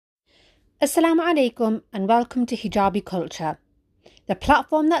Assalamu alaikum and welcome to Hijabi Culture, the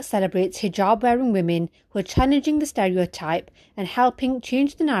platform that celebrates hijab-wearing women who are challenging the stereotype and helping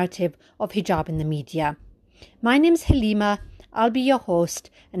change the narrative of hijab in the media. My name's Haleema, I'll be your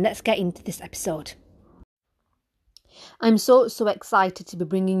host, and let's get into this episode. I'm so excited to be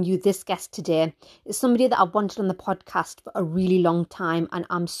bringing you this guest today. It's somebody that I've wanted on the podcast for a really long time, and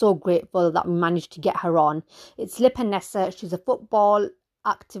I'm so grateful that we managed to get her on. It's Lipa Ness. She's a football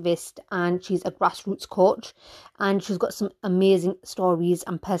activist and she's a grassroots coach, and she's got some amazing stories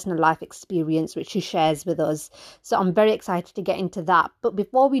and personal life experience which she shares with us. So I'm very excited to get into that. But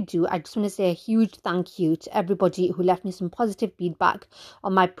before we do, I just want to say a huge thank you to everybody who left me some positive feedback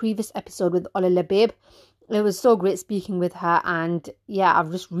on my previous episode with Ola Labib. It was so great speaking with her, and yeah, I've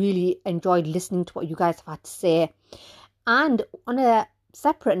just really enjoyed listening to what you guys have had to say. And on a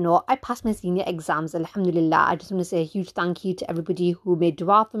separate note, I passed my senior exams, alhamdulillah. I just want to say a huge thank you to everybody who made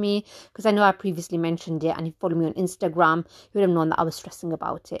dua for me, because I know I previously mentioned it, and if you follow me on Instagram, you would have known that I was stressing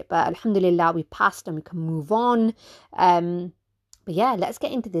about it. But alhamdulillah, we passed and we can move on. But yeah, let's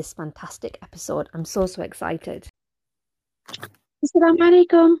get into this fantastic episode. I'm so excited. Assalamu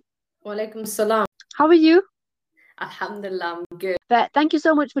alaikum. Wa alaikum salam. How are you? Alhamdulillah, I'm good. But thank you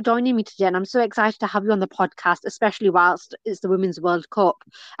so much for joining me today, and I'm so excited to have you on the podcast, especially whilst it's the Women's World Cup.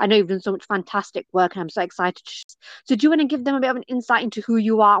 I know you've done so much fantastic work, and I'm so excited. So do you want to give them a bit of an insight into who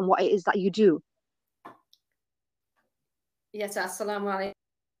you are and what it is that you do? Yes, assalamu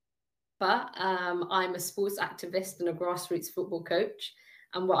alaikum. I'm a sports activist and a grassroots football coach.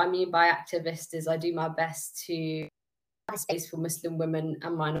 And what I mean by activist is I do my best to provide space for Muslim women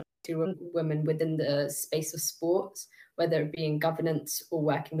and minority women within the space of sports, whether it be in governance or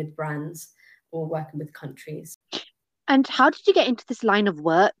working with brands or working with countries. And how did you get into this line of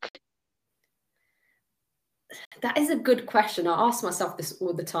work? That is a good question. I ask myself this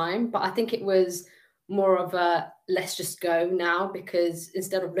all the time, but I think it was more of a let's just go now, because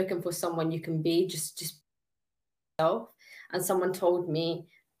instead of looking for someone you can be, just yourself. And someone told me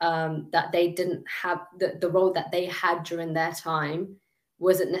that they didn't have the role that they had during their time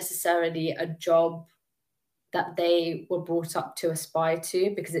wasn't necessarily a job that they were brought up to aspire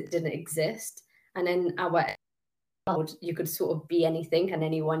to, because it didn't exist. And in our world, you could sort of be anything and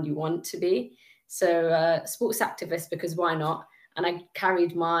anyone you want to be. So sports activist, because why not? And I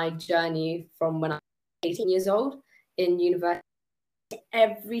carried my journey from when I was 18 years old in university,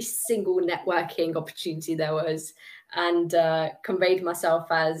 every single networking opportunity there was, and conveyed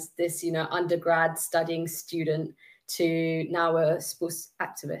myself as this, undergrad studying student to now a sports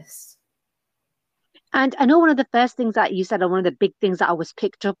activist. And I know one of the first things that you said, or one of the big things that I was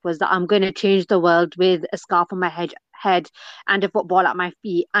picked up, was that I'm going to change the world with a scarf on my head and a football at my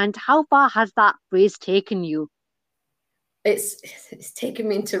feet. And how far has that phrase taken you? It's taken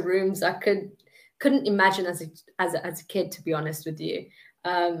me into rooms I couldn't imagine as a kid, to be honest with you.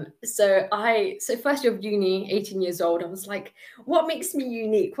 So first year of uni, 18 years old, I was like, what makes me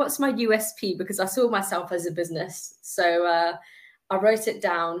unique? What's my USP? Because I saw myself as a business. So I wrote it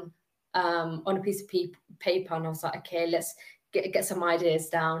down on a piece of paper, and I was like, okay, let's get some ideas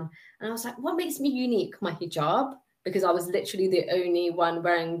down. And I was like, what makes me unique? My hijab, because I was literally the only one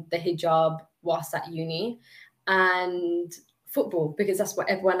wearing the hijab whilst at uni, and football, because that's what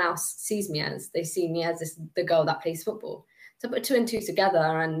everyone else sees me as. They see me as the girl that plays football. So I put two and two together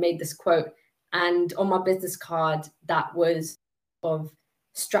and made this quote. And on my business card, that was of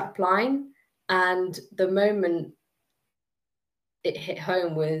strapline. And the moment it hit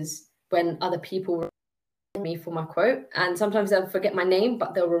home was when other people were me for my quote. And sometimes they'll forget my name,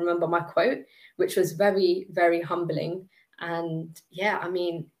 but they'll remember my quote, which was very, very humbling. And yeah, I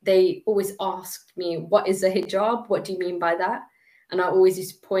mean, they always asked me, what is a hijab? What do you mean by that? And I always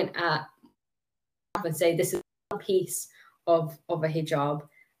used to point at and say, this is a piece of a hijab,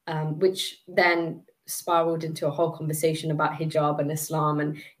 which then spiraled into a whole conversation about hijab and Islam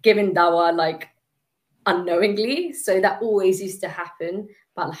and giving dawah like unknowingly. So that always used to happen.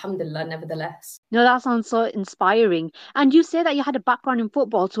 But alhamdulillah, nevertheless. No, that sounds so inspiring. And you say that you had a background in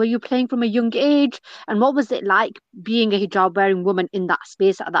football. So were you playing from a young age? And what was it like being a hijab-wearing woman in that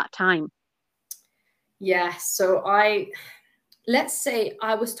space at that time? Yeah, so let's say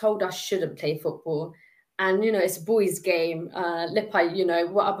I was told I shouldn't play football. And, it's a boys' game. Lipa,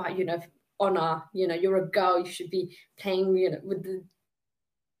 what about, honor? You're a girl, you should be playing,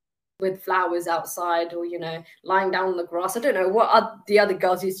 with flowers outside, or lying down on the grass. I don't know what the other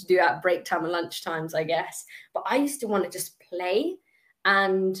girls used to do at break time and lunch times, I guess, but I used to want to just play.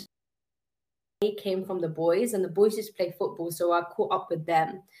 And they came from the boys, and the boys used to play football, so I caught up with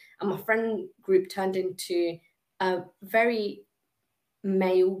them, and my friend group turned into a very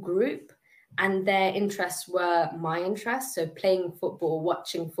male group. and their interests were my interests. So playing football,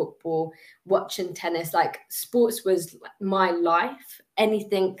 watching tennis, like sports was my life.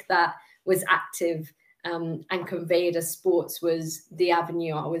 Anything that was active and conveyed as sports was the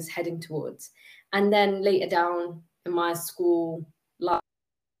avenue I was heading towards. And then later down in my school life,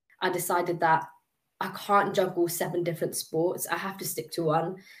 I decided that I can't juggle 7 different sports. I have to stick to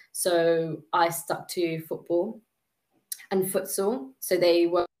one. So I stuck to football and futsal. So they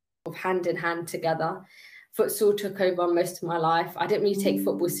were hand in hand together. Futsal took over most of my life. I didn't really take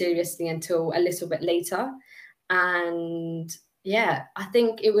football seriously until a little bit later. And yeah, I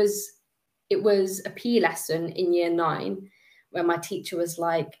think it was a PE lesson in year 9 where my teacher was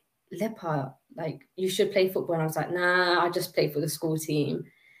like, Lipa, like you should play football. And I was like, nah, I just play for the school team.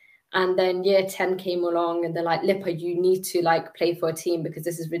 And then year 10 came along and they're like, Lipa, you need to like play for a team because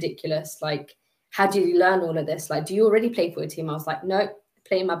this is ridiculous. Like, how do you learn all of this? Like, do you already play for a team? I was like, no,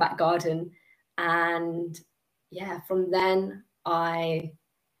 play in my back garden. And yeah, from then I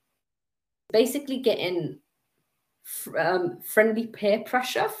basically getting friendly peer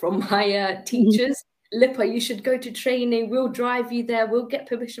pressure from my teachers. Lipa, you should go to training. We'll drive you there. We'll get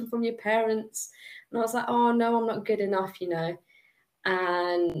permission from your parents. And I was like, oh no, I'm not good enough, you know.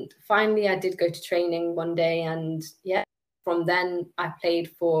 And finally, I did go to training one day. And yeah, from then I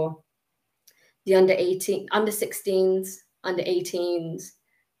played for the under 18, under 16s, under 18s,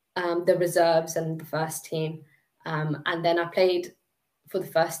 the reserves and the first team. And then I played for the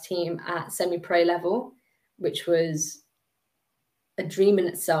first team at semi-pro level, which was a dream in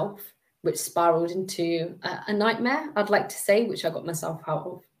itself, which spiraled into a nightmare, I'd like to say, which I got myself out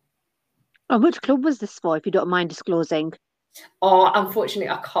of. And which club was this for, if you don't mind disclosing? Oh, unfortunately,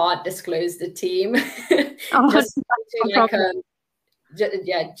 I can't disclose the team. Oh, just no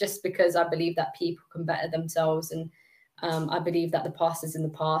like just because I believe that people can better themselves, and I believe that the past is in the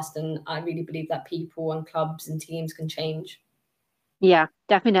past, and I really believe that people and clubs and teams can change. Yeah,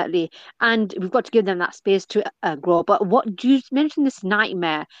 definitely. And we've got to give them that space to grow. But what do you mention this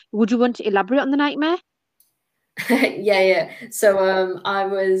nightmare? Would you want to elaborate on the nightmare? Yeah. So I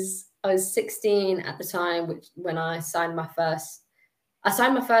was 16 at the time, when I signed my first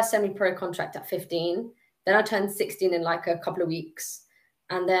semi-pro contract at 15. Then I turned 16 in like a couple of weeks.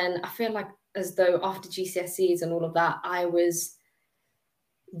 And then I feel like as though after GCSEs and all of that, I was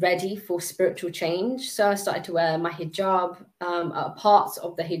ready for spiritual change. So I started to wear my hijab, parts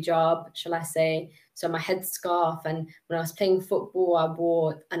of the hijab, shall I say. So my headscarf, and when I was playing football, I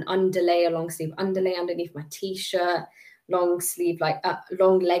wore an underlay, a long sleeve underlay underneath my t-shirt, long sleeve, like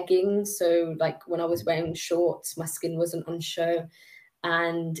long leggings. So like when I was wearing shorts, my skin wasn't on show.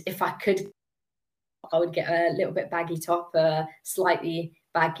 And if I could, I would get a little bit baggy top, a slightly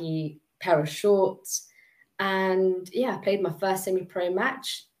baggy pair of shorts. And yeah, I played my first semi-pro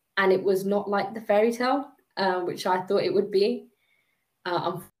match, and it was not like the fairy tale, which I thought it would be.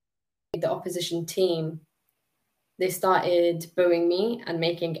 The opposition team, they started booing me and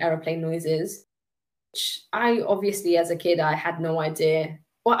making aeroplane noises, which I obviously, as a kid, I had no idea.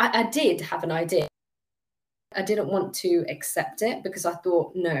 Well, I did have an idea. I didn't want to accept it because I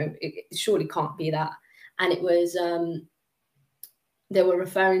thought, no, it surely can't be that. And it was, they were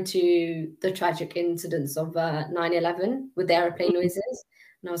referring to the tragic incidents of 9/11 with the airplane noises.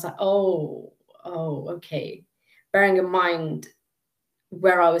 And I was like, oh, okay. Bearing in mind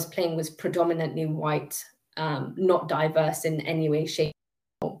where I was playing was predominantly white, not diverse in any way, shape,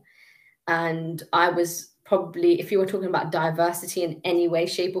 or form. And I was probably, if you were talking about diversity in any way,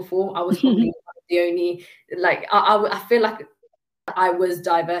 shape, or form, I was probably the only, like, I feel like I was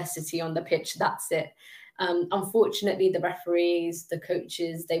diversity on the pitch. That's it. Unfortunately, the referees, the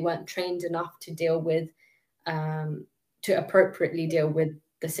coaches, they weren't trained enough to deal with, to appropriately deal with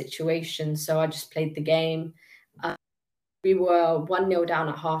the situation. So I just played the game. We were 1-0 down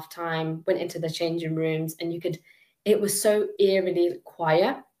at halftime, went into the changing rooms, and it was so eerily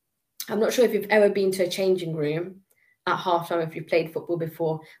quiet. I'm not sure if you've ever been to a changing room at halftime, if you've played football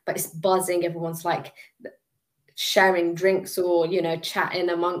before, but it's buzzing. Everyone's like sharing drinks or, you know, chatting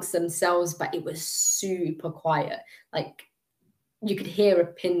amongst themselves, but it was super quiet. Like you could hear a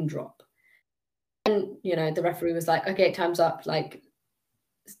pin drop. And, you know, the referee was like, okay, time's up. Like,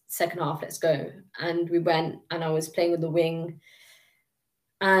 second half, let's go. And we went, and I was playing with the wing,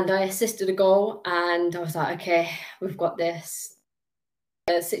 and I assisted a goal, and I was like, okay, we've got this.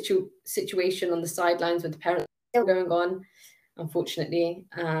 Situation on the sidelines with the parents still going on, unfortunately.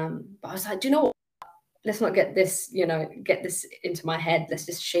 But I was like, do you know what? Let's not get this, get this into my head. Let's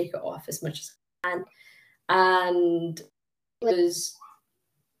just shake it off as much as I can. And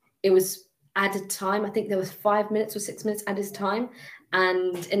it was added time. I think there was 5 minutes or 6 minutes added time.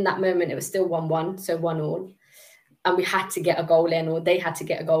 And in that moment, it was still 1-1, so 1-1. And we had to get a goal in, or they had to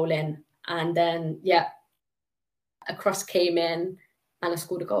get a goal in. And then, yeah, a cross came in and I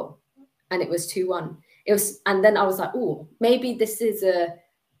scored a goal. And it was 2-1. And then I was like, oh, maybe this is a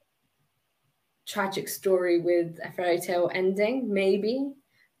tragic story with a fairy tale ending, maybe.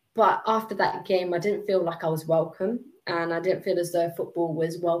 But after that game, I didn't feel like I was welcome. And I didn't feel as though football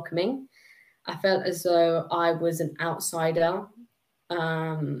was welcoming. I felt as though I was an outsider.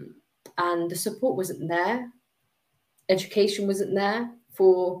 And the support wasn't there. Education wasn't there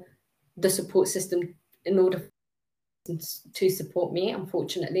for the support system in order to support me,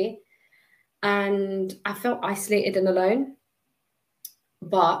 unfortunately. And I felt isolated and alone.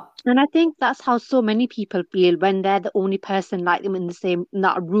 And I think that's how so many people feel when they're the only person like them in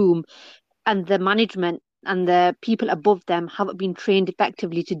that room, and the management and the people above them haven't been trained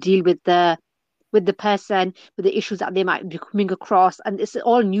effectively to deal with the person, with the issues that they might be coming across, and it's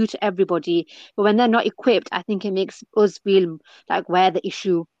all new to everybody. But when they're not equipped, I think it makes us feel like we're the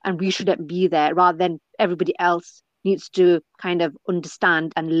issue and we shouldn't be there, rather than everybody else needs to kind of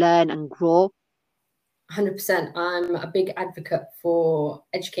understand and learn and grow. 100%. I'm a big advocate for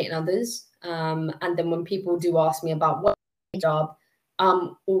educating others. And then when people do ask me about what job,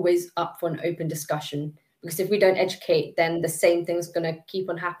 I'm always up for an open discussion. Because if we don't educate, then the same thing's going to keep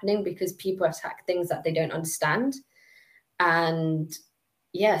on happening, because people attack things that they don't understand. And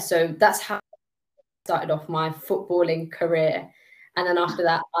yeah, so that's how I started off my footballing career. And then after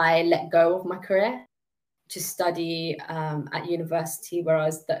that, I let go of my career to study at university, where I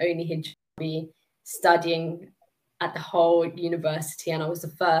was the only hijabi studying at the whole university. And I was the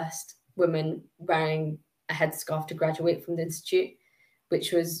first woman wearing a headscarf to graduate from the institute,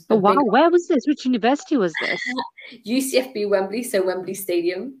 which was Oh, wow, where was this? Which university was this? UCFB Wembley, so Wembley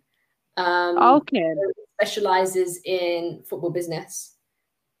Stadium. Okay. So it specializes in football business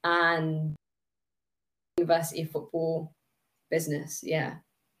and university football business. Yeah.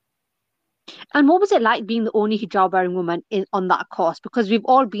 And what was it like being the only hijab wearing woman on that course? Because we've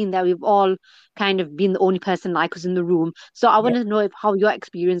all been there, we've all kind of been the only person like us in the room. So I want to know how your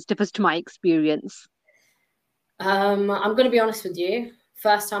experience differs to my experience. I'm going to be honest with you.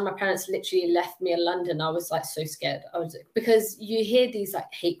 First time my parents literally left me in London, I was like so scared. Because you hear these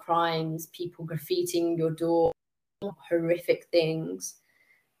like hate crimes, people graffitiing your door, horrific things.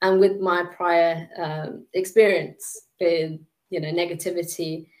 And with my prior experience with,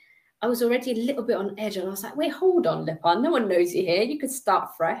 negativity, I was already a little bit on edge, and I was like, wait, hold on, Lipa. No one knows you here. You could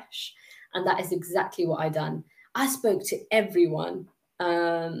start fresh. And that is exactly what I done. I spoke to everyone,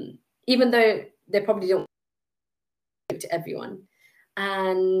 even though they probably don't to everyone.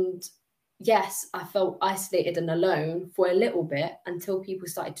 And yes, I felt isolated and alone for a little bit until people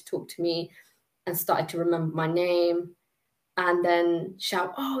started to talk to me and started to remember my name and then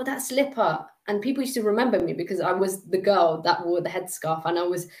shout, oh, that's Lipa. And people used to remember me because I was the girl that wore the headscarf and I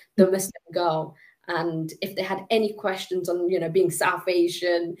was the Muslim girl. And if they had any questions on, being South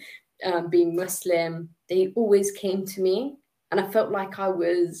Asian, being Muslim, they always came to me. And I felt like I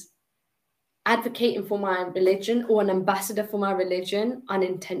was advocating for my religion or an ambassador for my religion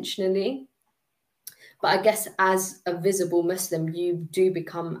unintentionally. But I guess as a visible Muslim, you do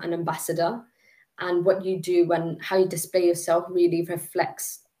become an ambassador. And what you do how you display yourself really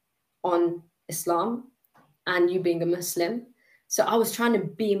reflects on Islam and you being a Muslim. So I was trying to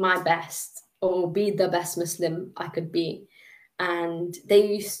be my best or be the best Muslim I could be. And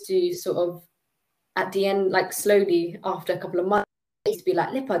they used to sort of, at the end, like slowly after a couple of months, they used to be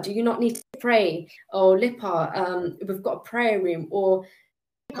like, Lipa, do you not need to pray? Oh, Lipa, we've got a prayer room. Or,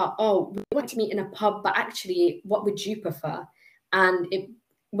 oh, we want to meet in a pub, but actually, what would you prefer? And it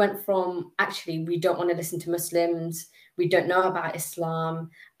went from, actually, we don't want to listen to Muslims. We don't know about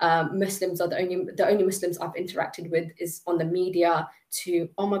Islam. Muslims are the only Muslims I've interacted with is on the media, to,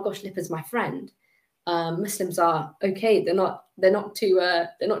 oh my gosh, Lipa's my friend. Muslims are okay. They're not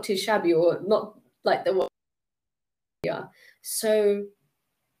too shabby or not like the yeah. So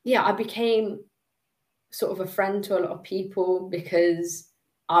yeah, I became sort of a friend to a lot of people because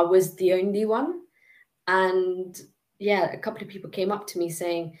I was the only one. And yeah, a couple of people came up to me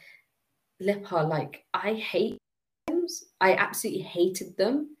saying, Lipa, like, I hate them. I absolutely hated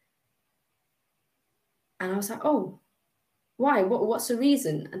them. And I was like, oh, why? What's the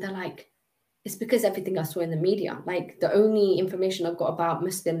reason? And they're like, it's because everything I saw in the media. Like, the only information I've got about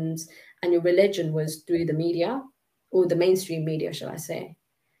Muslims and your religion was through the media, or the mainstream media, shall I say.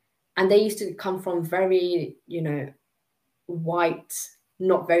 And they used to come from very, white,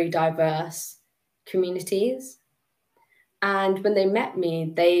 not very diverse communities. And when they met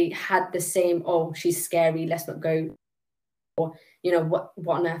me, they had the same, oh, she's scary, let's not go. Or you know, what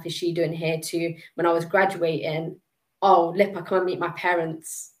on earth is she doing here, to when I was graduating, oh, Lipa, come and meet my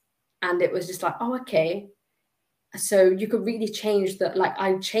parents. And it was just like, oh, okay. So you could really change that. Like,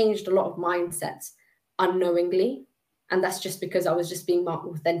 I changed a lot of mindsets unknowingly. And that's just because I was just being my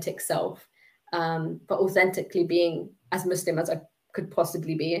authentic self, but authentically being as Muslim as I could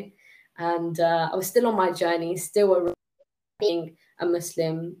possibly be. And I was still on my journey, still being a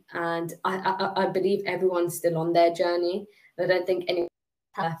Muslim. And I believe everyone's still on their journey. I don't think anyone's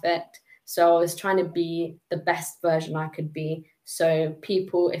perfect. So I was trying to be the best version I could be. So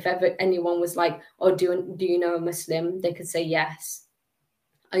people, if ever anyone was like, oh, do you know a Muslim? They could say yes.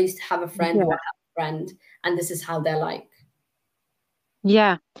 I used to have a friend, or I have a friend, and this is how they're like.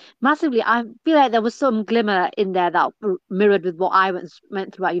 Yeah, massively. I feel like there was some glimmer in there that mirrored with what I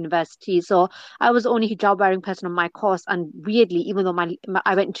went through at university. So I was the only hijab wearing person on my course, and weirdly, even though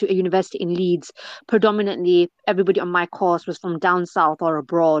I went to a university in Leeds, predominantly everybody on my course was from down south or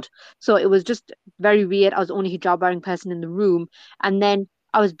abroad. So it was just very weird. I was the only hijab wearing person in the room, and then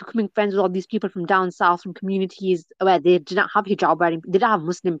I was becoming friends with all these people from down south, from communities where they didn't have hijab wearing, they didn't have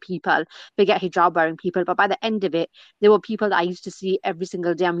Muslim people, forget hijab wearing people. But by the end of it, there were people that I used to see every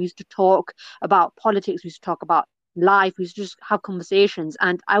single day. And we used to talk about politics. We used to talk about life. We used to just have conversations.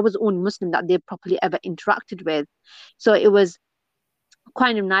 And I was the only Muslim that they properly ever interacted with. So it was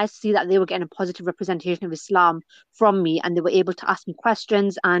kind of nice to see that they were getting a positive representation of Islam from me, and they were able to ask me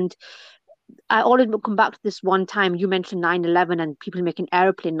questions. And I always will come back to this one time you mentioned 9/11 and people making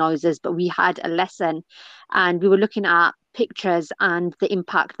airplane noises, but we had a lesson and we were looking at pictures and the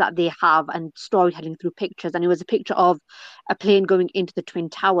impact that they have and storytelling through pictures. And it was a picture of a plane going into the Twin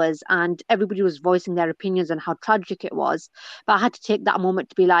Towers, and everybody was voicing their opinions on how tragic it was. But I had to take that moment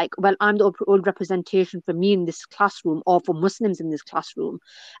to be like, well, I'm the old representation for me in this classroom or for Muslims in this classroom.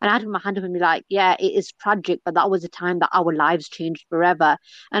 And I had my hand up and be like, yeah, it is tragic, but that was a time that our lives changed forever.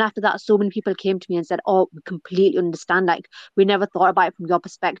 And after that, so many people came to me and said, oh, we completely understand. Like, we never thought about it from your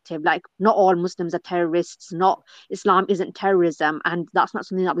perspective. Like, not all Muslims are terrorists, not Islam isn't terrorism. And that's not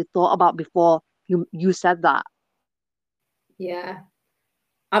something that we thought about before you said that. Yeah.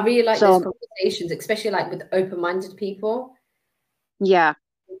 I really like those So, conversations, especially like with open-minded people. yeah,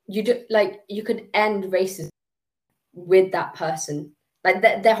 You do, like, you could end racism with that person. Like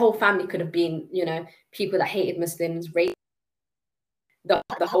their whole family could have been, you know, people that hated Muslims, race, the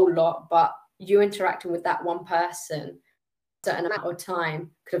whole lot. But you interacting with that one person, a certain amount of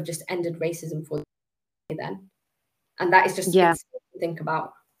time, could have just ended racism for them. And that is just yeah. insane to think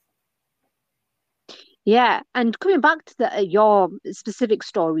about. Yeah, and coming back to your specific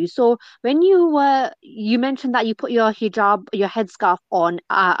story, so when you mentioned that you put your hijab, your headscarf on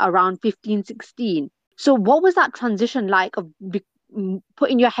around 15, 16. So what was that transition like of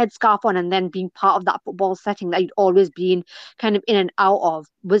putting your headscarf on and then being part of that football setting that you'd always been kind of in and out of?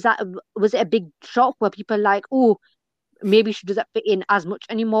 Was it a big shock where people like, oh, maybe she doesn't fit in as much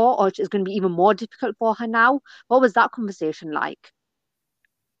anymore, or it's going to be even more difficult for her now? What was that conversation like?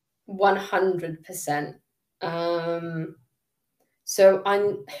 100%. So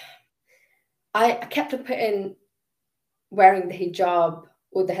I kept on putting wearing the hijab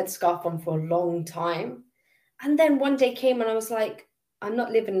or the headscarf on for a long time. And then one day came and I was like, I'm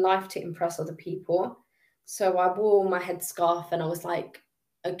not living life to impress other people. So I wore my headscarf and I was like,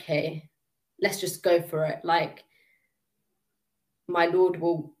 okay, let's just go for it. Like, my Lord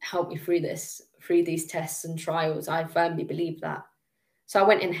will help me through this, through these tests and trials. I firmly believe that. So I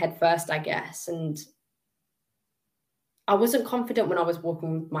went in head first, I guess. And I wasn't confident when I was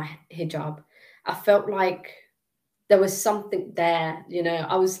walking with my hijab. I felt like there was something there, you know.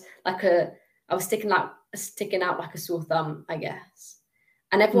 I was sticking out like a sore thumb, I guess.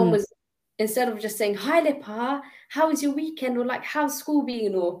 And everyone Mm, was, instead of just saying, hi Lipa, how was your weekend? Or like, how's school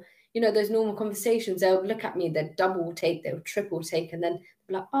been? Or, you know, those normal conversations, they'll look at me, they'll double take, they'll triple take, and then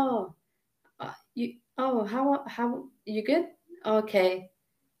be like, oh, how you good? Okay.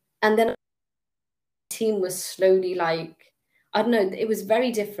 And then the team was slowly like, I don't know, it was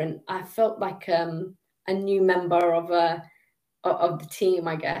very different. I felt like a new member of the team,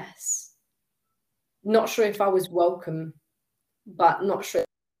 I guess. Not sure if I was welcome, but not sure if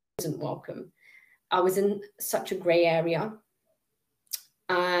I wasn't welcome. I was in such a grey area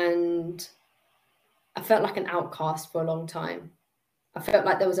and I felt like an outcast for a long time. I felt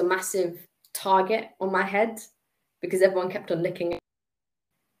like there was a massive target on my head because everyone kept on looking at me.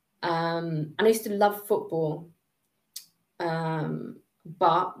 And I used to love football.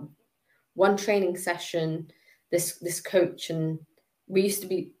 But one training session, this coach and we used to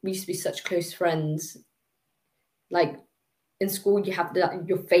be such close friends. Like in school, you have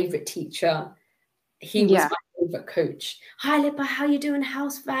your favorite teacher. He was yeah. my favorite coach. Hi, Lipa, how you doing?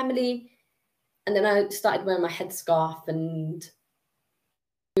 How's family? And then I started wearing my headscarf, and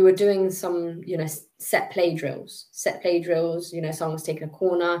we were doing some, set play drills. Someone was taking a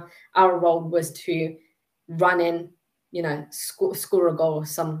corner. Our role was to run in, score a goal of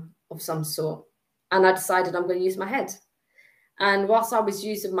some sort. And I decided I'm going to use my head. And whilst I was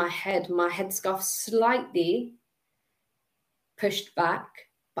using my headscarf slightly pushed back,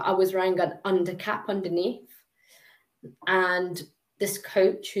 but I was wearing an undercap underneath. And this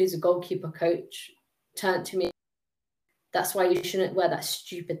coach, who's a goalkeeper coach, turned to me, "That's why you shouldn't wear that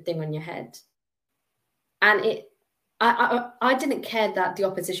stupid thing on your head." And I didn't care that the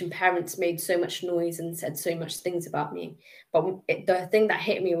opposition parents made so much noise and said so much things about me. But the thing that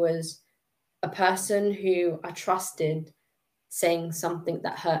hit me was a person who I trusted saying something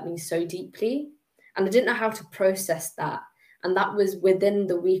that hurt me so deeply. And I didn't know how to process that. And that was within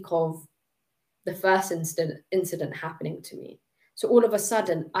the week of the first incident happening to me. So all of a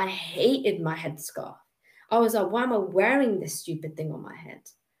sudden, I hated my headscarf. I was like, why am I wearing this stupid thing on my head?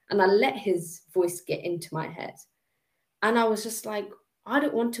 And I let his voice get into my head. And I was just like, I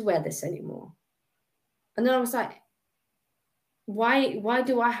don't want to wear this anymore. And then I was like, why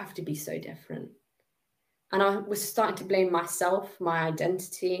do I have to be so different? And I was starting to blame myself, my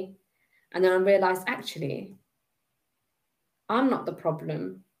identity. And then I realized, actually, I'm not the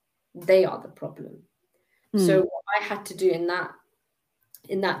problem. They are the problem. So what I had to do in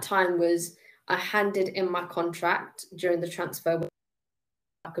that time was I handed in my contract during the transfer.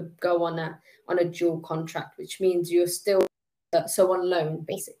 I could go on a dual contract, which means you're still on loan,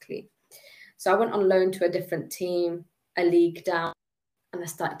 basically. So I went on loan to a different team, a league down, and I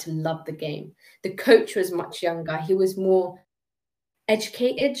started to love the game. The coach was much younger. He was more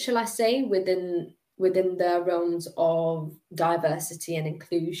educated, shall I say, within the realms of diversity and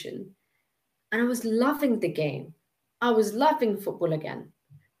inclusion. And I was loving the game. I was loving football again.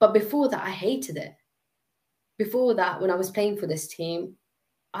 But before that, I hated it. Before that, when I was playing for this team,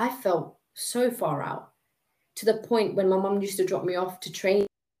 I felt so far out, to the point when my mum used to drop me off to train.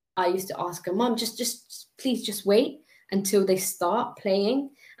 I used to ask her, "Mum, please just wait until they start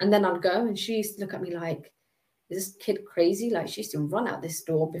playing." And then I'd go, and she used to look at me like, "Is this kid crazy?" Like, she used to run out this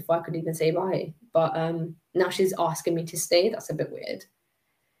door before I could even say bye. But now she's asking me to stay. That's a bit weird.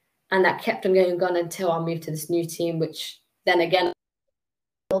 And that kept on going on until I moved to this new team, which then again,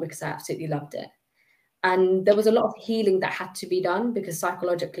 because I absolutely loved it. And there was a lot of healing that had to be done because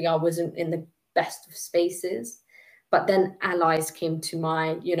psychologically I wasn't in the best of spaces. But then allies came to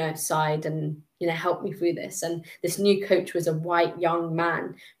my, side and, helped me through this. And this new coach was a white young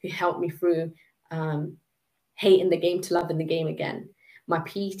man who helped me through hating the game to loving the game again. My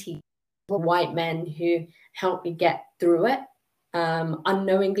PT were white men who helped me get through it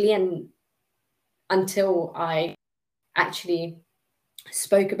unknowingly, and until I actually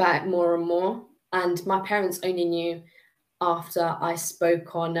spoke about it more and more. And my parents only knew after I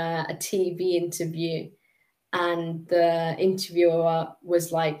spoke on a TV interview, and the interviewer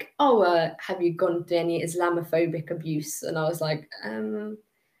was like, "Oh, have you gone through any Islamophobic abuse?" And I was like,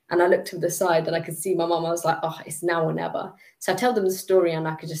 and I looked to the side and I could see my mum. I was like, "Oh, it's now or never." So I tell them the story, and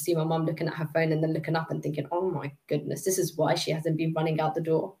I could just see my mum looking at her phone and then looking up and thinking, "Oh my goodness, this is why she hasn't been running out the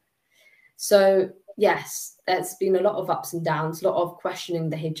door." So yes, there's been a lot of ups and downs, a lot of questioning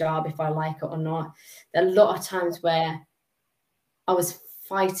the hijab, if I like it or not. There are a lot of times where I was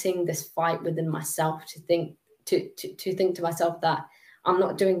fighting this fight within myself to think to myself that I'm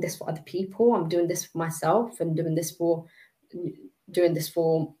not doing this for other people. I'm doing this for myself and doing this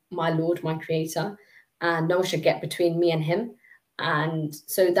for my Lord, my Creator, and no one should get between me and Him. And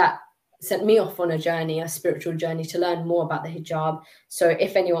so that sent me off on a journey, a spiritual journey, to learn more about the hijab. So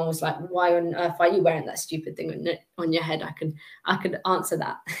if anyone was like, "Why on earth are you wearing that stupid thing on your head?" I could answer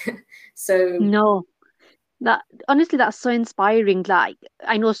that. So No, that honestly, that's so inspiring. Like,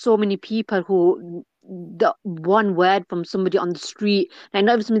 I know so many people who the one word from somebody on the street, like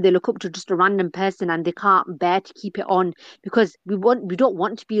not even somebody they look up to, just a random person, and they can't bear to keep it on because we don't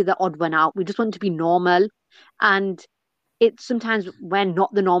want to be the odd one out. We just want to be normal. And it's sometimes we're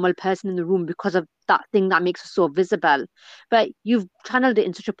not the normal person in the room because of that thing that makes us so visible. But you've channeled it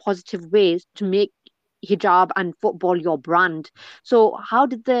in such a positive way to make hijab and football your brand. So how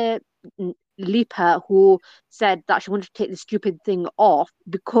did the Lipa, who said that she wanted to take this stupid thing off,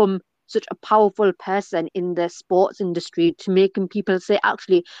 become such a powerful person in the sports industry to making people say,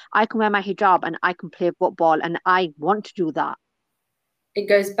 actually, I can wear my hijab and I can play football and I want to do that? it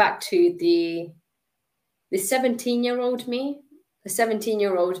goes back to the 17-year-old me. The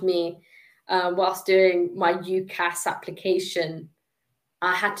 17-year-old me, whilst doing my UCAS application,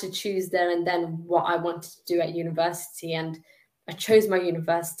 I had to choose there and then what I wanted to do at university. And I chose my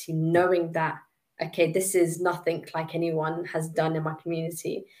university knowing that, okay, this is nothing like anyone has done in my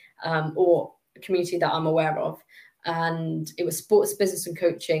community, or a community that I'm aware of. And it was sports, business, and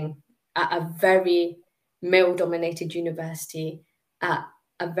coaching at a very male dominated university, at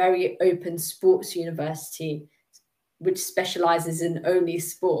a very open sports university, which specializes in only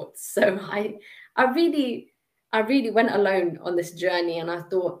sports. So I really went alone on this journey, and I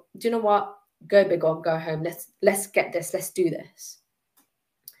thought, do you know what? Go big or go home. Let's get this. Let's do this.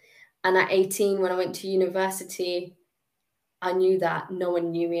 And at 18, when I went to university, I knew that no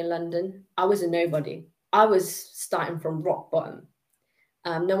one knew me in London. I was a nobody. I was starting from rock bottom.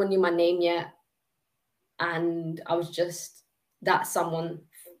 No one knew my name yet, and I was just that someone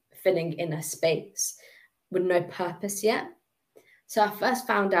filling in a space with no purpose yet. So I first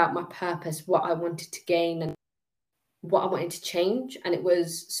found out my purpose, what I wanted to gain and what I wanted to change. And it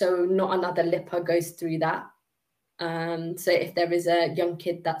was so not another Lipa goes through that. So if there is a young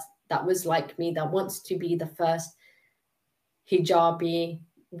kid that was like me, that wants to be the first hijabi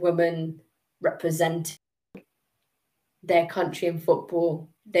woman representing their country in football,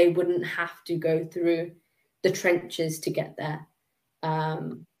 they wouldn't have to go through the trenches to get there.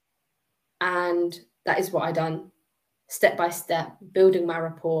 And that is what I done, step by step, building my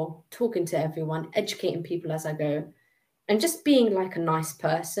rapport, talking to everyone, educating people as I go, and just being like a nice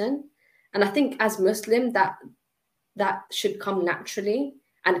person. And I think as Muslim, that should come naturally,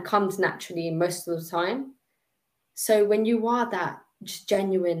 and it comes naturally most of the time. So when you are that just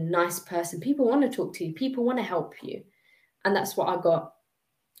genuine, nice person, people want to talk to you, people want to help you. And that's what I got.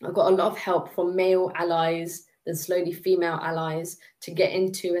 I got a lot of help from male allies, then slowly female allies, to get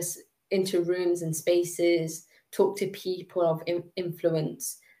into rooms and spaces, talk to people of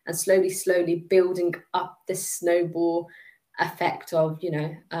influence, and slowly building up this snowball effect of,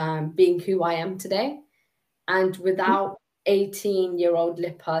 being who I am today. And without 18-year-old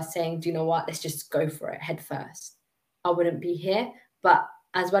Lipa saying, do you know what, let's just go for it head first, I wouldn't be here. But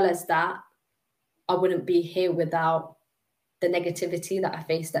as well as that, I wouldn't be here without the negativity that I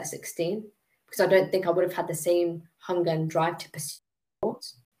faced at 16, because I don't think I would have had the same hunger and drive to pursue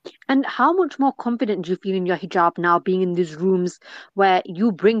sports. And how much more confident do you feel in your hijab now, being in these rooms where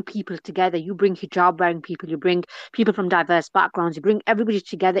you bring people together? You bring hijab wearing people, you bring people from diverse backgrounds, you bring everybody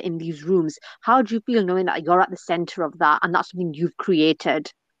together in these rooms. How do you feel knowing that you're at the center of that and that's something you've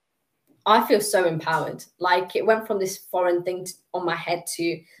created? I feel so empowered. Like, it went from this foreign thing on my head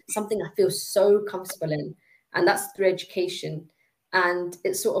to something I feel so comfortable in. And that's through education. And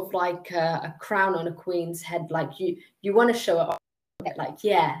it's sort of like a crown on a queen's head. Like, you want to show it off. Like,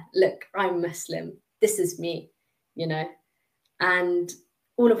 yeah, look, I'm Muslim. This is me, And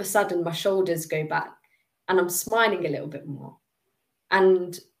all of a sudden, my shoulders go back and I'm smiling a little bit more.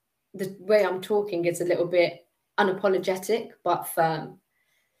 And the way I'm talking is a little bit unapologetic, but firm.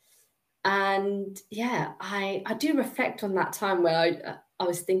 And yeah, I do reflect on that time where I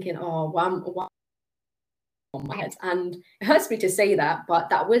was thinking, oh, why on my head? And it hurts me to say that, but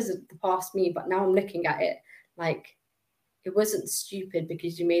that was the past me. But now I'm looking at it like, it wasn't stupid,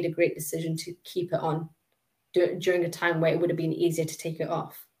 because you made a great decision to keep it on during a time where it would have been easier to take it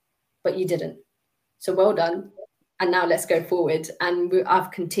off, but you didn't. So well done. And now let's go forward. And I've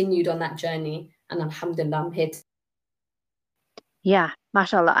continued on that journey, and alhamdulillah, I'm here. Yeah,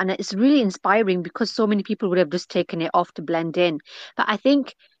 mashallah. And it's really inspiring because so many people would have just taken it off to blend in. But I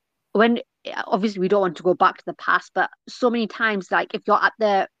think when obviously we don't want to go back to the past, but so many times, like if you're at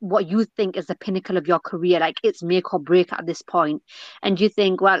the what you think is the pinnacle of your career, like it's make or break at this point, and you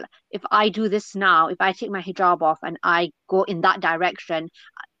think, well, if I do this now, if I take my hijab off and I go in that direction,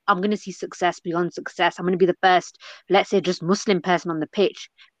 I'm going to see success beyond success. I'm going to be the first, let's say, just Muslim person on the pitch.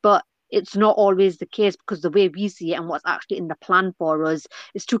 But it's not always the case, because the way we see it and what's actually in the plan for us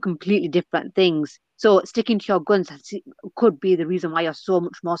is two completely different things. So sticking to your guns could be the reason why you're so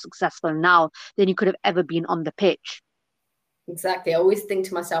much more successful now than you could have ever been on the pitch. Exactly. I always think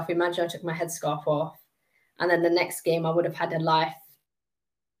to myself, imagine I took my headscarf off and then the next game I would have had a life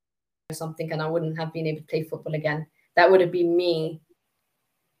or something, and I wouldn't have been able to play football again. That would have been me,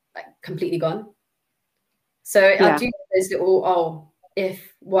 like, completely gone. So I do those little,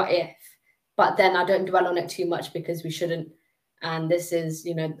 what if, but then I don't dwell on it too much, because we shouldn't. And this is,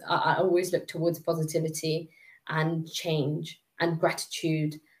 I always look towards positivity and change and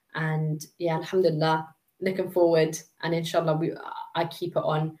gratitude. And yeah, alhamdulillah, looking forward. And inshallah, I keep it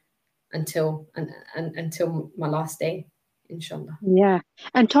on until my last day, inshallah. Yeah.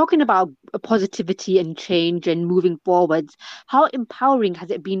 And talking about positivity and change and moving forwards, how empowering has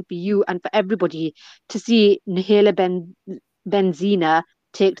it been for you and for everybody to see Nihila Benzina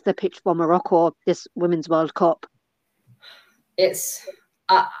take to the pitch for Morocco this Women's World Cup? It's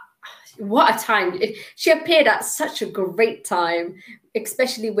what a time. She appeared at such a great time,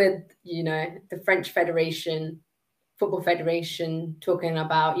 especially with, the French Federation, Football Federation talking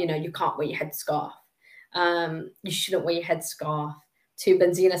about, you can't wear your headscarf. You shouldn't wear your headscarf. To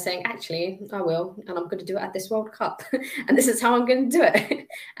Benzina saying, actually, I will, and I'm going to do it at this World Cup. And this is how I'm going to do it.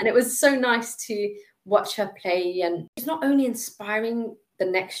 And it was so nice to watch her play. And she's not only inspiring the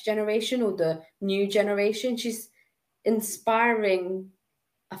next generation or the new generation, she's inspiring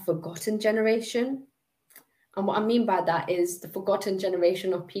a forgotten generation. And what I mean by that is the forgotten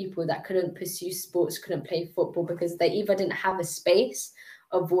generation of people that couldn't pursue sports, couldn't play football because they either didn't have a space,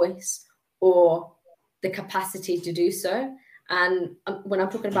 a voice, or the capacity to do so. And when I'm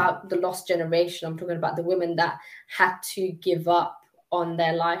talking about the lost generation, I'm talking about the women that had to give up on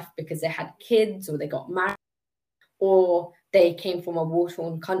their life because they had kids or they got married or they came from a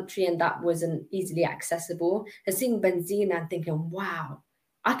war-torn country and that wasn't easily accessible. And seeing Benzina and thinking, wow,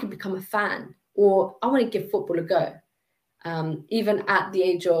 I could become a fan, or I want to give football a go. Even at the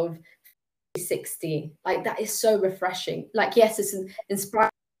age of 60, like that is so refreshing. Like, yes, it's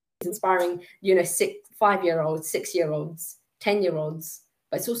inspiring, 5-year-olds, 6-year-olds, 10-year-olds,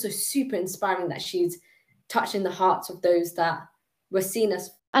 but it's also super inspiring that she's touching the hearts of those that were seen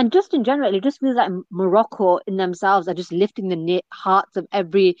as. And just in general, it just feels like Morocco in themselves are just lifting the hearts of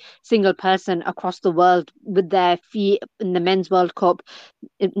every single person across the world with their feet in the Men's World Cup,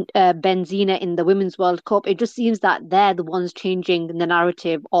 Benzina in the Women's World Cup. It just seems that they're the ones changing the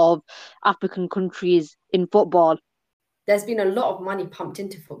narrative of African countries in football. There's been a lot of money pumped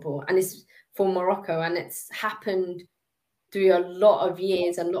into football, and it's for Morocco, and it's happened through a lot of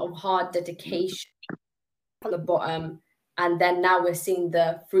years and a lot of hard dedication at the bottom. And then now we're seeing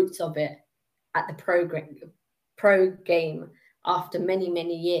the fruits of it at the pro game after many,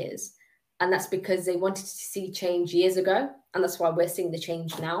 many years. And that's because they wanted to see change years ago. And that's why we're seeing the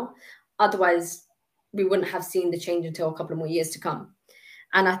change now. Otherwise, we wouldn't have seen the change until a couple of more years to come.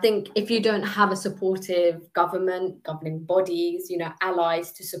 And I think if you don't have a supportive government, governing bodies,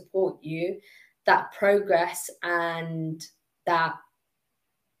 allies to support you, that progress and that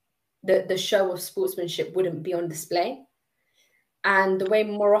the show of sportsmanship wouldn't be on display. And the way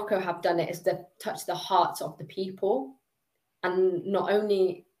Morocco have done it is to touch the hearts of the people, and not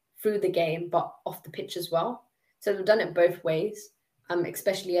only through the game, but off the pitch as well. So they've done it both ways,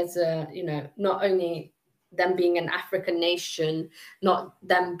 especially as not only them being an African nation, not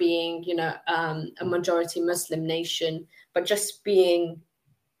them being, a majority Muslim nation, but just being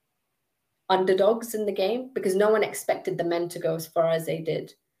underdogs in the game, because no one expected the men to go as far as they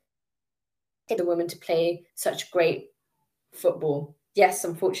did. The women to play such great football. Yes,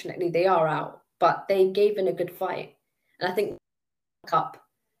 unfortunately they are out, but they gave in a good fight. And I think Cup,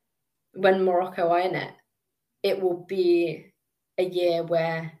 when Morocco are in it, it will be a year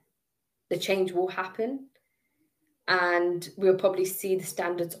where the change will happen, and we'll probably see the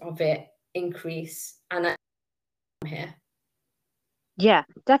standards of it increase. And I'm here. Yeah,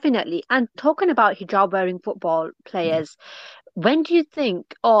 definitely. And talking about hijab wearing football players, when do you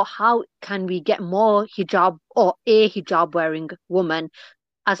think, or how can we get more hijab or a hijab wearing woman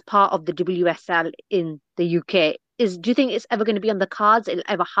as part of the WSL in the UK? Do you think it's ever going to be on the cards? It'll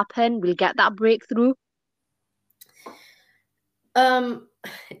ever happen? We'll get that breakthrough?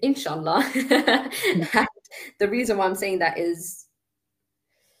 Inshallah. The reason why I'm saying that is,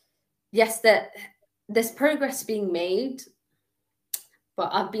 yes, that there's progress being made, but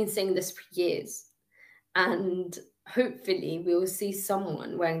I've been saying this for years, and hopefully we will see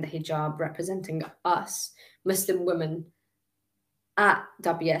someone wearing the hijab representing us, Muslim women, at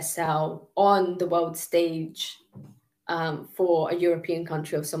WSL on the world stage, for a European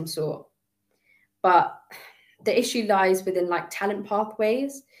country of some sort. But the issue lies within like talent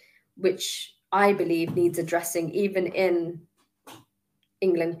pathways, which I believe needs addressing even in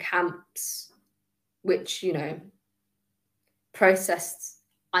England camps, which,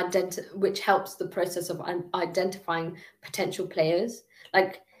 which helps the process of identifying potential players.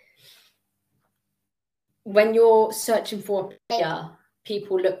 Like, when you're searching for a player,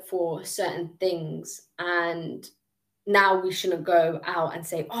 people look for certain things, and now we shouldn't go out and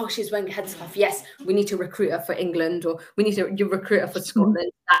say, oh, she's wearing a headscarf, yes, we need to recruit her for England, or we need to recruit her for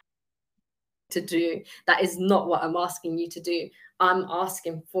Scotland. That is not what I'm asking you to do. I'm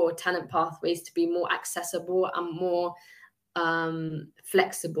asking for talent pathways to be more accessible and more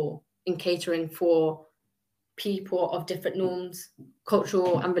flexible in catering for people of different norms,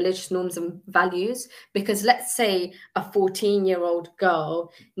 cultural and religious norms and values. Because let's say a 14-year-old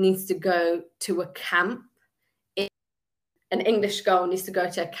girl needs to go to a camp an English girl needs to go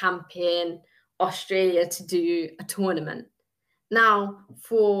to a camp in Australia to do a tournament. Now,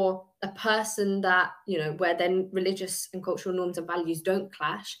 for a person that, you know, where then religious and cultural norms and values don't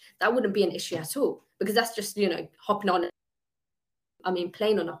clash, that wouldn't be an issue at all, because that's just, you know, hopping on,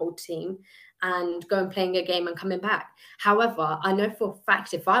 playing on a whole team and going playing a game and coming back. However, I know for a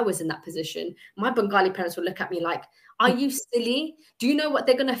fact, if I was in that position, my Bengali parents would look at me like, are you silly? Do you know what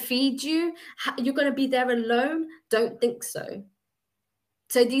they're going to feed you? You're going to be there alone? Don't think so.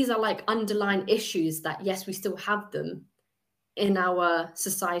 So these are like underlying issues that, yes, we still have them in our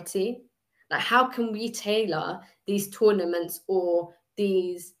society. Like, how can we tailor these tournaments or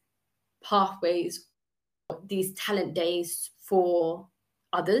these pathways, or these talent days for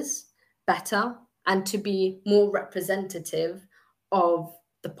others better and to be more representative of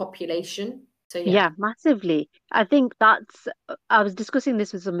the population? So Yeah, massively. I think I was discussing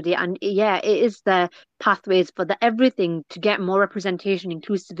this with somebody, and yeah, it is the pathways for the everything to get more representation,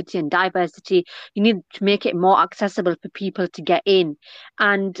 inclusivity, and diversity. You need to make it more accessible for people to get in.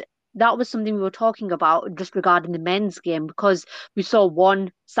 And that was something we were talking about just regarding the men's game, because we saw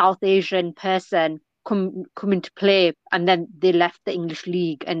one South Asian person come into play, and then they left the English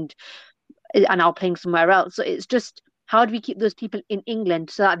league and are now playing somewhere else. So it's just, how do we keep those people in England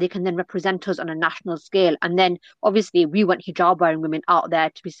so that they can then represent us on a national scale? And then obviously we want hijab wearing women out there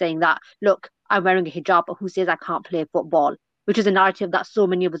to be saying that, look, I'm wearing a hijab, but who says I can't play football? Which is a narrative that so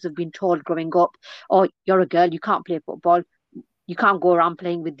many of us have been told growing up. Oh, you're a girl, you can't play football. You can't go around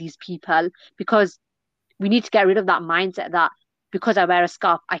playing with these people, because we need to get rid of that mindset that because I wear a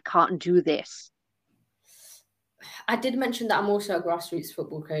scarf, I can't do this. I did mention that I'm also a grassroots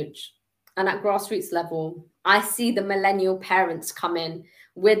football coach. And at grassroots level, I see the millennial parents come in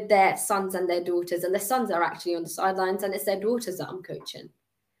with their sons and their daughters, and the sons are actually on the sidelines, and it's their daughters that I'm coaching.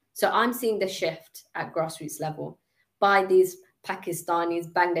 So I'm seeing the shift at grassroots level by these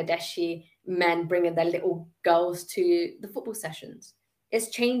Pakistanis, Bangladeshi men bringing their little girls to the football sessions.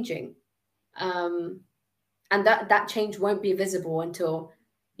 It's changing. And that change won't be visible until,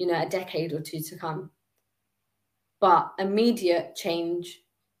 you know, a decade or two to come. But immediate change,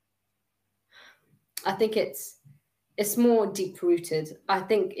 I think it's more deep rooted. I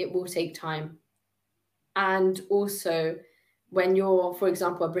think it will take time. And also, when you're, for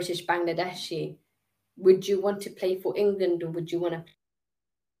example, a British Bangladeshi, would you want to play for England or would you want to play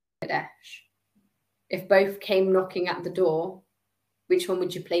for Bangladesh? If both came knocking at the door, which one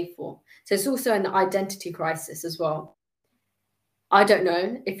would you play for? So it's also an identity crisis as well. I don't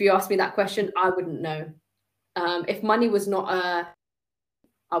know. If you ask me that question, I wouldn't know. If money was not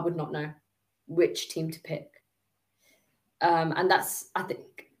I would not know which team to pick. And that's, I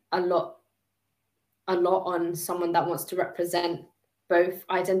think, a lot on someone that wants to represent both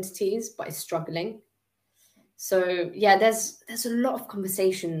identities but is struggling. So yeah, there's a lot of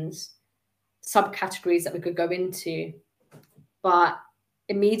conversations, subcategories that we could go into, but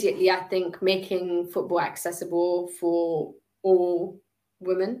immediately I think making football accessible for all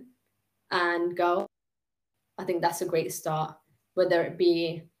women and girls, I think that's a great start, whether it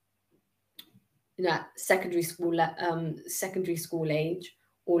be, you know, secondary school age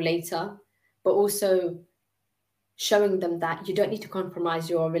or later, but also showing them that you don't need to compromise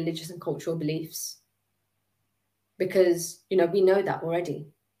your religious and cultural beliefs, because, you know, we know that already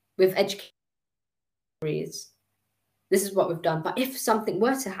with education. This is what we've done, but if something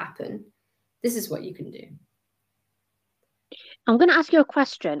were to happen, this is what you can do. I'm going to ask you a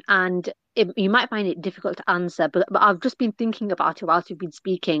question, and you might find it difficult to answer, but I've just been thinking about it whilst you've been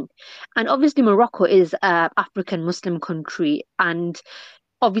speaking. And obviously, Morocco is an African Muslim country, and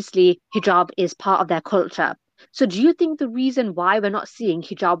obviously, hijab is part of their culture. So, do you think the reason why we're not seeing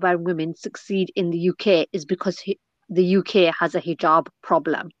hijab wearing women succeed in the UK is because the UK has a hijab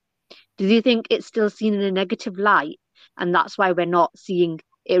problem? Do you think it's still seen in a negative light, and that's why we're not seeing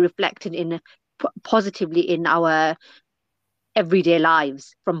it reflected in positively in our everyday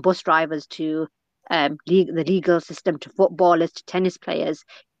lives, from bus drivers to the legal system to footballers to tennis players?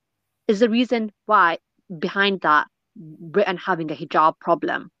 Is the reason why behind that Britain having a hijab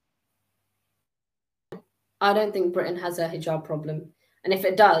problem? I don't think Britain has a hijab problem. And if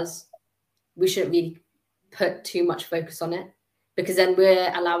it does, we shouldn't really put too much focus on it, because then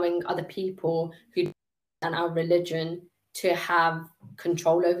we're allowing other people who and our religion to have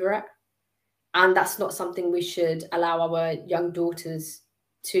control over it. And that's not something we should allow our young daughters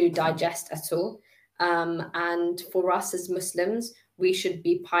to digest at all. And for us as Muslims, we should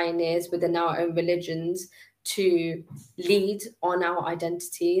be pioneers within our own religions to lead on our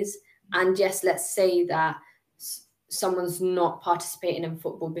identities. And yes, let's say that someone's not participating in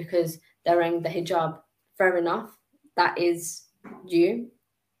football because they're wearing the hijab. Fair enough. that is you,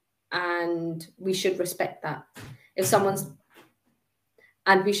 and we should respect that.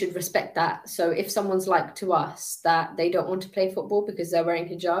 We should respect that. So if someone's like to us that they don't want to play football because they're wearing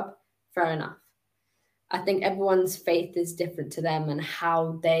hijab, fair enough. I think everyone's faith is different to them and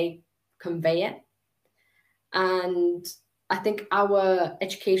how they convey it. And I think our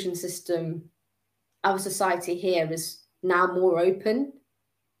education system, our society here is now more open.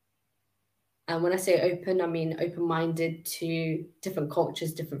 And when I say open, I mean open-minded to different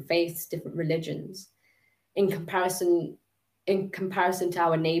cultures, different faiths, different religions, in comparison to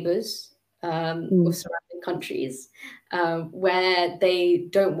our neighbors or surrounding countries, where they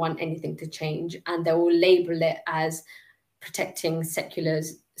don't want anything to change, and they will label it as protecting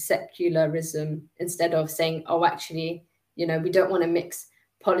secularism instead of saying, oh, actually, we don't want to mix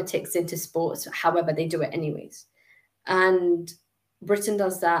politics into sports. However, they do it anyways. And Britain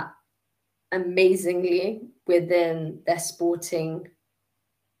does that amazingly within their sporting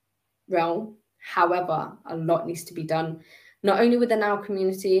realm. However, a lot needs to be done, not only within our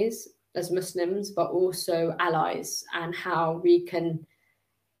communities as Muslims, but also allies, and how we can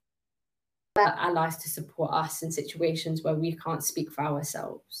get allies to support us in situations where we can't speak for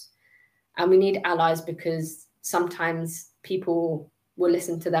ourselves. And we need allies because sometimes people will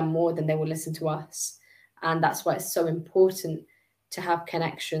listen to them more than they will listen to us. And that's why it's so important to have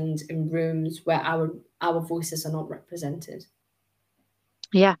connections in rooms where our voices are not represented.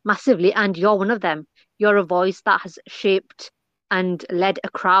 Yeah, massively. And you're one of them. You're a voice that has shaped and led a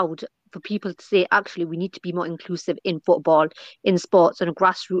crowd for people to say, actually, we need to be more inclusive in football, in sports on a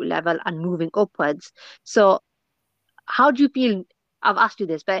grassroots level and moving upwards. So how do you feel? I've asked you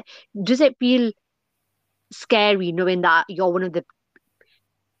this, but does it feel scary knowing that you're one of the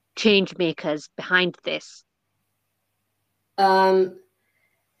change makers behind this?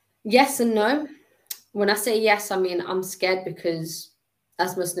 Yes and no. When I say yes, I mean I'm scared because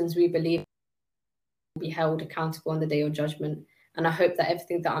as Muslims, we believe we'll be held accountable on the day of judgment. And I hope that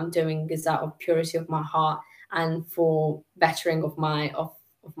everything that I'm doing is out of purity of my heart and for bettering of my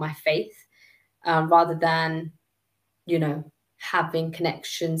faith, rather than, having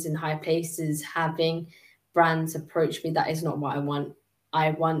connections in high places, having brands approach me. That is not what I want.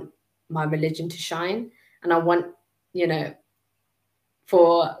 I want my religion to shine, and I want,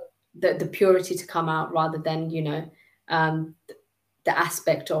 for the purity to come out, rather than, the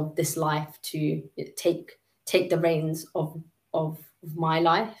aspect of this life to take the reins of my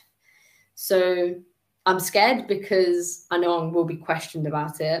life. So I'm scared because I know I will be questioned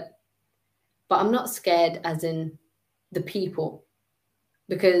about it, but I'm not scared as in the people,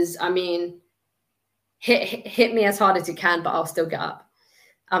 because I mean, hit me as hard as you can, but I'll still get up.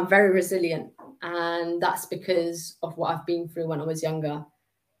 I'm very resilient, and that's because of what I've been through when I was younger.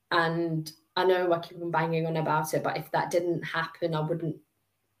 And I know I keep on banging on about it, but if that didn't happen, I wouldn't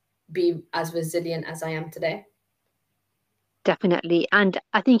be as resilient as I am today. Definitely. And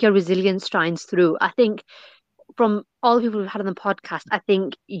I think your resilience shines through. I think from all the people we've had on the podcast, I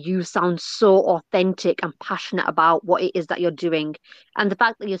think you sound so authentic and passionate about what it is that you're doing. And the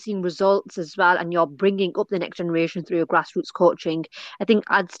fact that you're seeing results as well and you're bringing up the next generation through your grassroots coaching, I think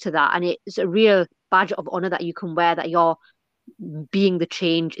adds to that. And it's a real badge of honor that you can wear, that you're being the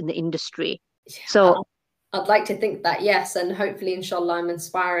change in the industry. So I'd like to think that, yes, and hopefully, inshallah, I'm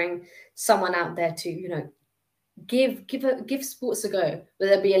inspiring someone out there to, give sports a go,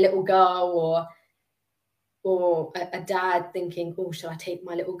 whether it be a little girl or a dad thinking, oh, shall I take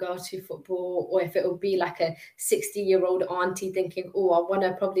my little girl to football? Or if it will be like a 60-year-old auntie thinking, oh, I want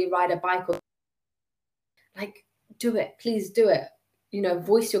to probably ride a bike. Or like, do it, please do it.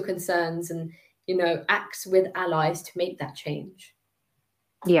 Voice your concerns and, act with allies to make that change.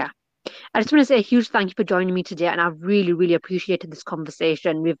 Yeah. I just want to say a huge thank you for joining me today, and I've really, really appreciated this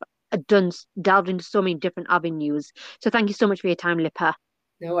conversation. We've delved into so many different avenues. So thank you so much for your time, Lipa.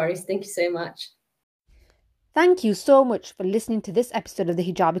 No worries. Thank you so much. Thank you so much for listening to this episode of the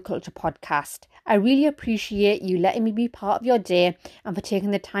Hijabi Culture podcast. I really appreciate you letting me be part of your day and for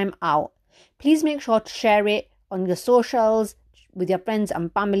taking the time out. Please make sure to share it on your socials, with your friends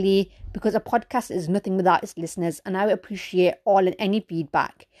and family, because a podcast is nothing without its listeners, and I would appreciate all and any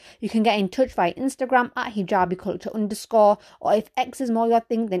feedback. You can get in touch via Instagram at hijabiculture_, or if X is more your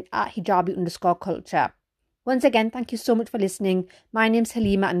thing, then at hijabi_culture. Once again, thank you so much for listening. My name's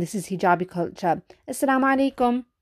Haleema and this is Hijabi Culture. Assalamu alaikum.